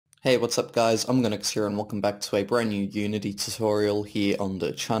Hey, what's up guys? Omogonix here and welcome back to a brand new Unity tutorial here on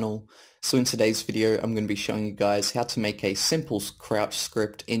the channel. So in today's video I'm going to be showing you guys how to make a simple crouch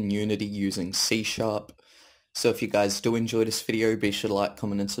script in Unity using C#. So if you guys do enjoy this video, be sure to like,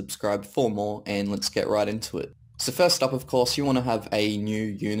 comment and subscribe for more, and let's get right into it. So first up, of course, you want to have a new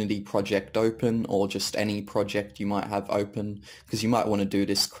Unity project open, or just any project you might have open, because you might want to do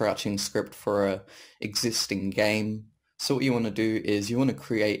this crouching script for a existing game. So what you want to do is you want to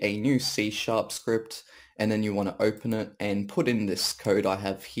create a new C# script, and then you want to open it and put in this code I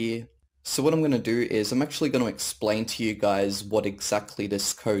have here. So what I'm going to do is I'm actually going to explain to you guys what exactly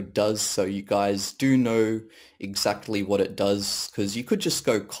this code does, so you guys do know exactly what it does, because you could just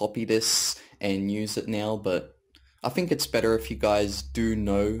go copy this and use it now, but I think it's better if you guys do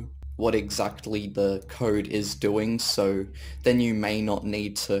know what exactly the code is doing, so then you may not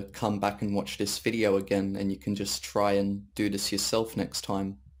need to come back and watch this video again, and you can just try and do this yourself next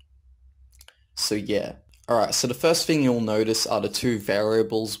time. So yeah. Alright, so the first thing you'll notice are the two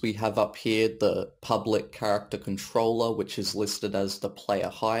variables we have up here, the public character controller, which is listed as the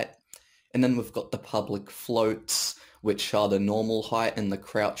PlayerHeight, and then we've got the public floats, which are the normalHeight and the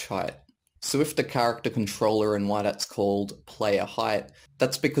crouchHeight. So with the character controller and why that's called PlayerHeight,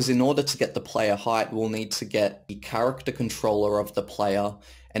 that's because in order to get the PlayerHeight, we'll need to get the character controller of the player,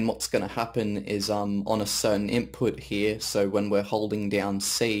 and what's going to happen is on a certain input here, so when we're holding down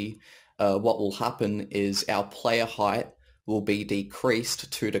C, what will happen is our PlayerHeight will be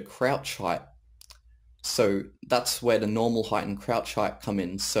decreased to the crouchHeight. So that's where the normalHeight and crouchHeight come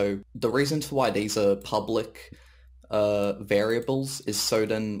in. So the reason to why these are public variables is so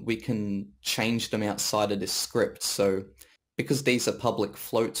then we can change them outside of this script. So because these are public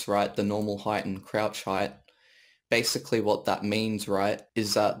floats, right, the normalHeight and crouchHeight, basically what that means, right,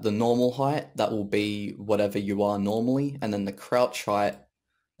 is that the normalHeight, that will be whatever you are normally, and then the crouchHeight,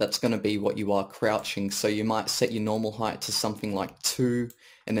 that's going to be what you are crouching. So you might set your normalHeight to something like 2,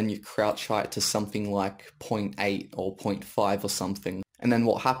 and then your crouchHeight to something like 0.8 or 0.5 or something. And then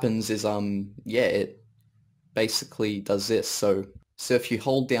what happens is, it basically does this. So if you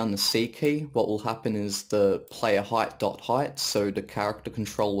hold down the C key, what will happen is the PlayerHeight.height, so the character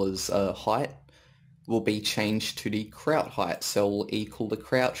controller's height, will be changed to the crouchHeight, so it will equal the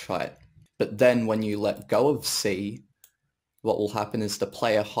crouchHeight. But then when you let go of C, what will happen is the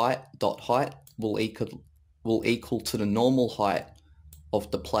PlayerHeight.height will equal to the normalHeight of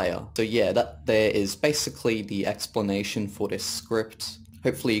the player. So yeah, that there is basically the explanation for this script.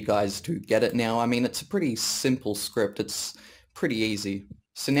 Hopefully you guys do get it now. I mean, it's a pretty simple script. It's pretty easy.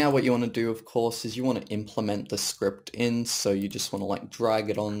 So now what you want to do, of course, is you want to implement the script in. So you just want to like drag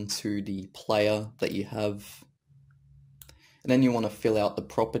it onto the player that you have. And then you want to fill out the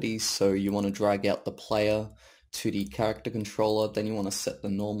properties. So you want to drag out the player to the character controller. Then you want to set the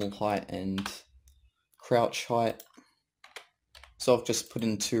normalHeight and crouchHeight. So I've just put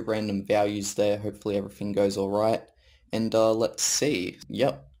in 2 random values there. Hopefully everything goes all right. And let's see.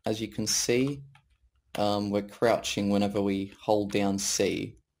 Yep, as you can see, we're crouching whenever we hold down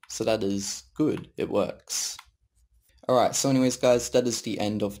C. So that is good. It works. Alright, so anyways guys, that is the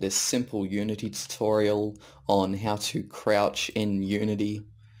end of this simple Unity tutorial on how to crouch in Unity.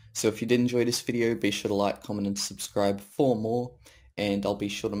 So if you did enjoy this video, be sure to like, comment and subscribe for more. And I'll be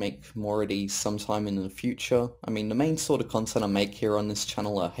sure to make more of these sometime in the future. I mean, the main sort of content I make here on this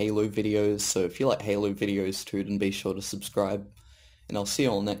channel are Halo videos, so if you like Halo videos too, then be sure to subscribe. And I'll see you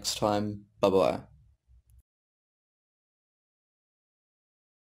all next time. Bye bye.